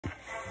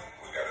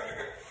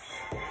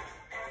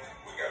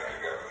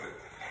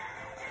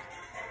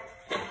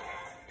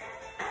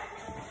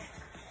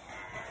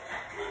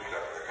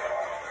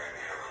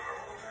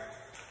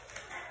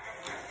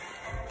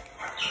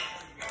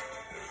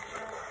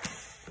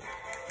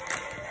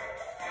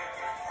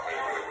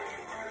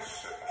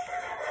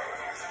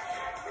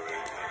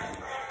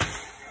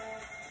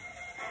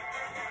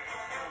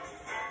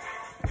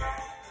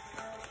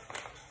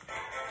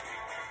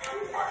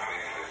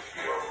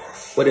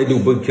What they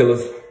do, Bookie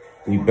Killers?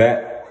 We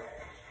back.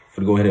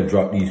 For to go ahead and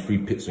drop these free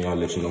picks on y'all,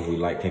 let you know who we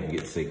like. Can't forget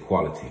to say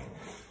quality.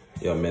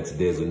 Yeah, man,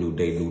 today's a new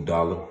day, new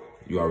dollar.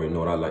 You already know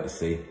what I like to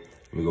say.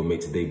 We're gonna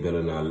make today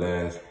better than our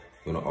last.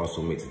 We're gonna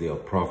also make today a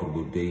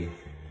profitable day.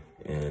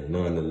 And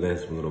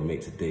nonetheless, we're gonna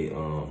make today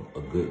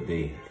a good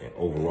day. And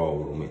overall,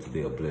 we're gonna make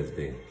today a blessed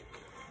day.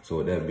 So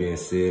with that being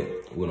said,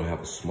 we're gonna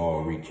have a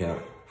small recap.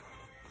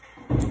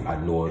 I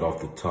know it off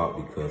the top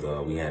because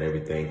we had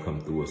everything come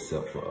through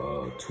except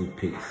for 2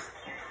 picks.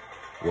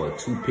 Well,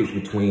 2 picks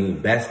between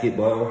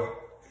basketball.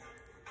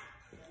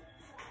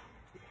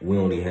 We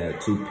only had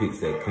 2 picks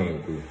that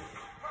came through.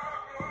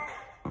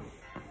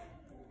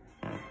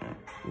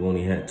 We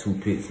only had 2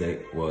 picks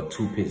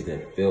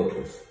that failed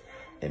us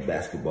in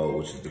basketball,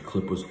 which is the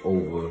Clippers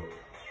over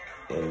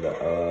and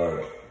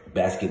the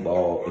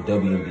basketball, the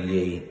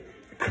WNBA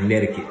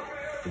Connecticut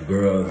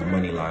girls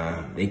money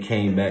line. They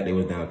came back. They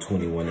was down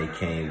 21. They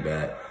came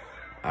back.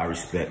 I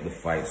respect the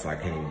fight, so I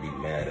can't even be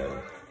mad at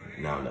them.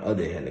 Now, on the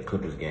other hand, the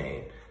Clippers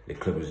game, the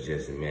Clippers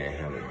just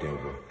manhandled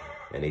Denver,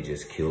 and they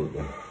just killed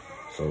them.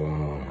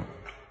 So,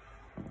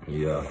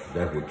 yeah,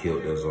 that's what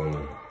killed us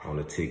on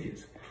the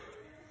tickets.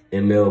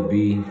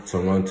 MLB,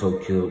 Toronto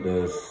killed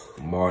us.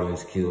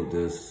 Marlins killed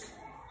us.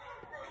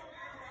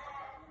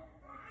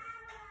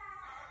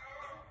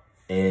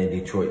 And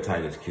Detroit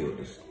Tigers killed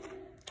us.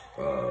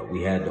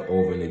 We had the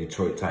over in the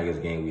Detroit Tigers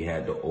game. We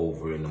had the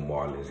over in the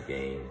Marlins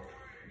game.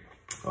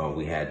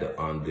 We had the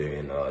under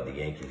in the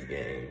Yankees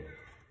game.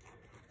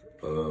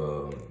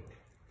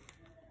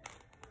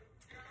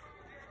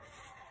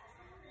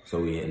 So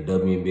in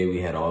WNBA,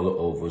 we had all the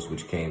overs,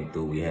 which came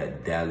through. We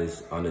had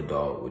Dallas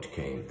underdog, which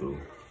came through.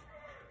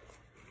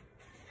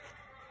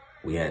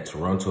 We had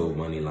Toronto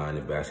money line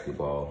in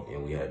basketball,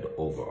 and we had the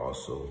over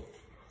also.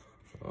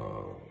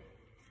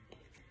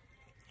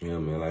 Yeah,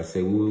 man, like I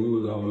said, we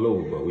was all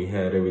over, but we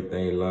had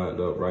everything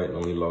lined up right. The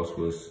only loss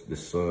was the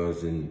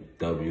Suns in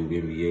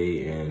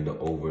WNBA and the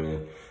over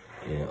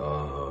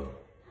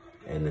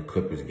and the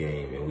Clippers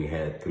game. And we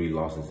had 3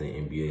 losses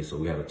in NBA, so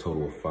we had a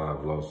total of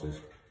 5 losses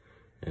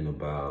and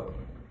about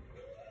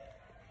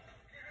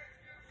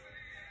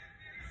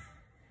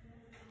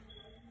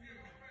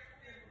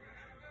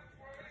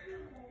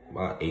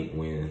about 8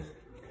 wins,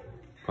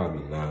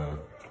 probably 9.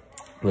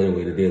 But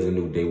anyway, today's a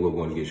new day. We're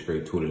going to get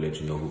straight to it and let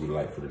you know who we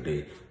like for the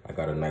day. I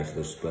got a nice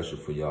little special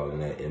for y'all in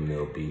that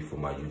MLB for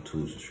my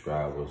YouTube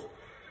subscribers.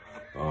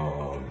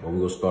 But we're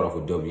going to start off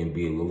with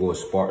WNBA. We'll go with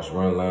Sparks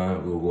run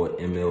line. We'll go with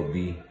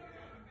MLB.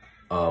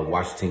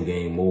 Washington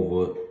game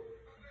over.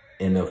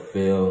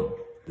 NFL.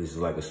 This is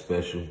like a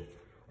special.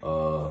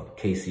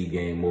 KC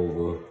game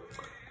over.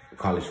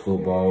 College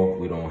football,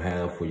 we don't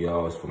have for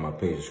y'all. It's for my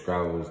paid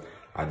subscribers.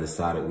 I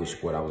decided which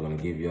sport I was going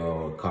to give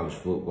y'all, college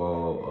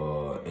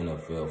football,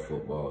 NFL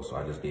football. So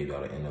I just gave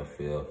y'all the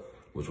NFL,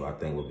 which I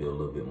think will be a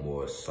little bit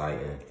more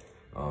exciting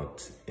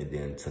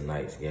than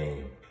tonight's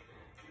game.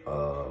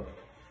 But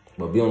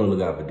be on the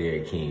lookout for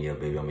Derek King, yeah,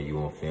 baby. I'm a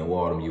UM fan. Where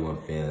all them UM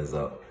fans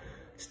up?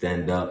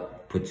 Stand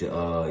up, put your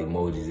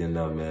emojis in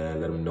there,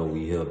 man. Let them know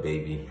we here,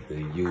 baby. The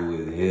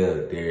U is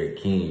here, Derek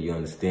King. You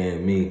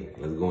understand me?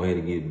 Let's go ahead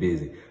and get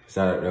busy.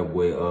 Shout out that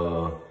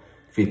boy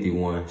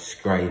 51,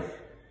 Strife.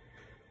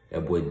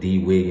 That boy D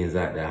Wiggins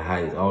out the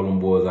Heights. All them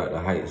boys out the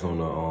Heights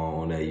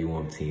on that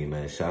UM team,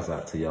 man. Shouts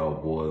out to y'all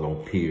boys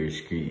on Pier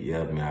Street.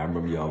 Yeah, man. I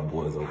remember y'all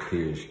boys on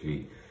Pier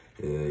Street.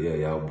 Yeah,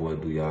 y'all boys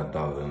do y'all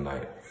dollar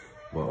tonight.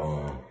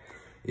 But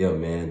yeah,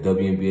 man.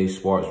 WNBA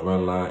Sparks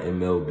run line,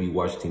 MLB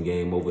Washington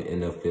game over,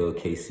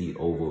 NFL KC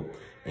over,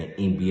 and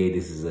NBA.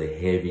 This is a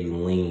heavy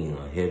lean.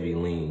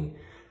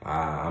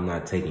 I'm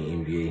not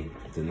taking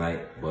NBA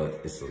tonight,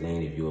 but it's a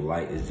lane if you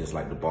like. It's just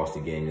like the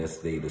Boston game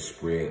yesterday. The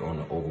spread on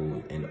the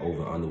over and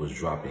over under was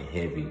dropping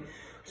heavy.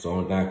 So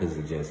only thing I can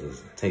suggest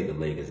is take the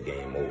Lakers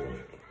game over.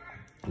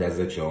 That's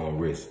at your own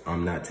risk.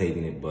 I'm not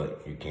taking it,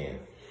 but you can.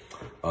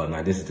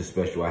 Now this is the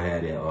special I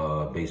had in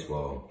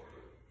baseball.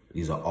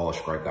 These are all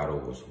strikeout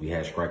overs. We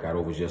had strikeout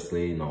overs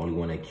yesterday, and the only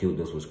one that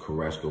killed us was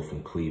Carrasco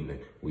from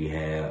Cleveland. We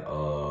had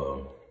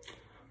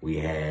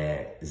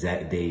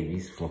Zach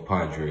Davies from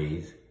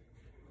Padres.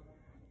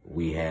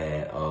 We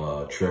had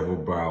Trevor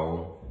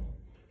Bauer,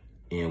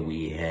 and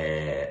we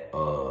had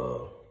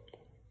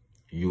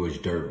Ewers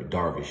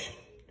Darvish.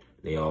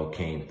 They all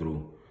came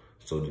through.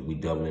 So we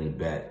doubling it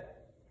back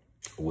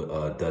with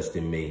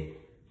Dustin May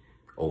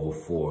over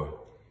 4,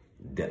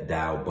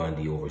 Dow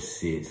Bundy over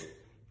 6,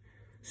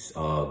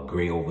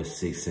 Gray over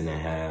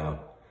 6.5,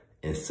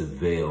 and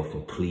Seville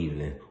from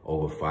Cleveland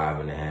over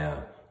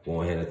 5.5.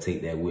 Go ahead and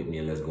take that with me,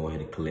 and let's go ahead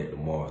and collect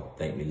tomorrow.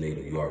 Thank me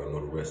later. You already know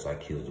the rest. I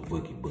kills the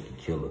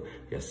BookieKiller.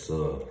 Yes,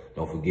 sir.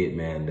 Don't forget,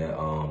 man, that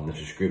the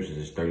subscriptions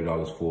is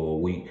 $30 for a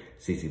week,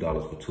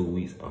 $60 for 2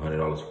 weeks,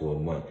 $100 for a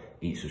month.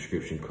 Each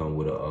subscription come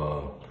with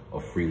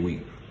a free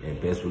week. And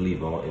best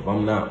believe, if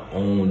I'm not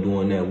on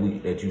during that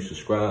week that you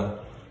subscribe,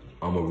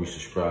 I'm gonna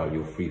resubscribe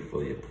you free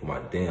for my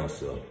damn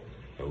self.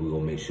 And we're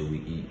gonna make sure we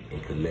eat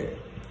and collect.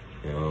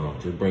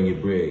 And just bring your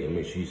bread and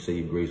make sure you say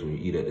your grace when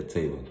you eat at the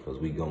table, because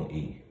we gonna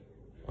eat.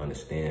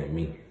 Understand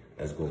me?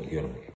 Let's go get them.